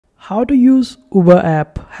How to use Uber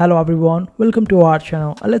app. Hello everyone, welcome to our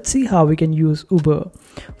channel. Let's see how we can use Uber.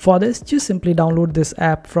 For this, just simply download this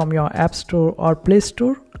app from your App Store or Play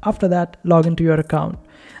Store. After that, log into your account.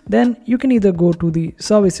 Then you can either go to the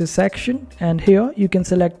services section, and here you can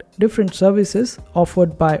select different services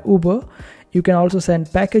offered by Uber. You can also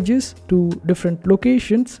send packages to different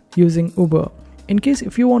locations using Uber. In case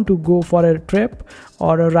if you want to go for a trip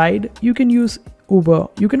or a ride, you can use Uber.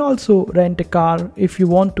 You can also rent a car if you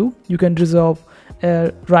want to. You can reserve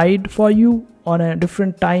a ride for you on a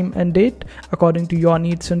different time and date according to your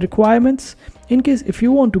needs and requirements. In case if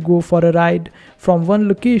you want to go for a ride from one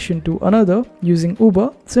location to another using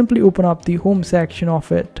Uber, simply open up the home section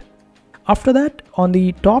of it. After that, on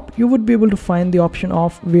the top you would be able to find the option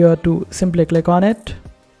of where to. Simply click on it.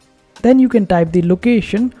 Then you can type the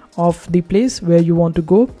location of the place where you want to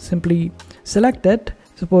go. Simply select it.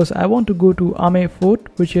 Suppose I want to go to Amer Fort,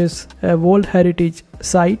 which is a World Heritage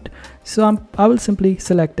site, so I will simply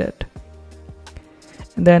select it.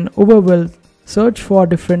 And then Uber will search for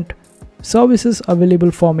different services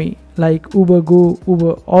available for me, like Uber Go,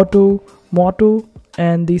 Uber Auto, Moto,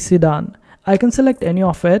 and the Sedan. I can select any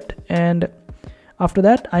of it, and after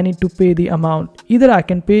that I need to pay the amount. Either I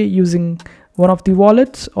can pay using one of the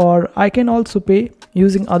wallets, or I can also pay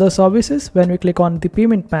using other services. When we click on the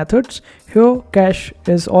payment methods, here cash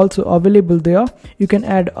is also available there. You can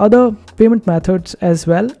add other payment methods as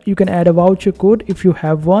well. You can add a voucher code if you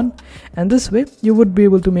have one, and this way you would be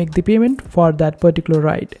able to make the payment for that particular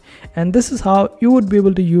ride. And this is how you would be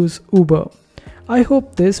able to use Uber. I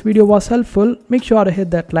hope this video was helpful. Make sure to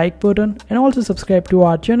hit that like button and also subscribe to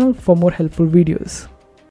our channel for more helpful videos.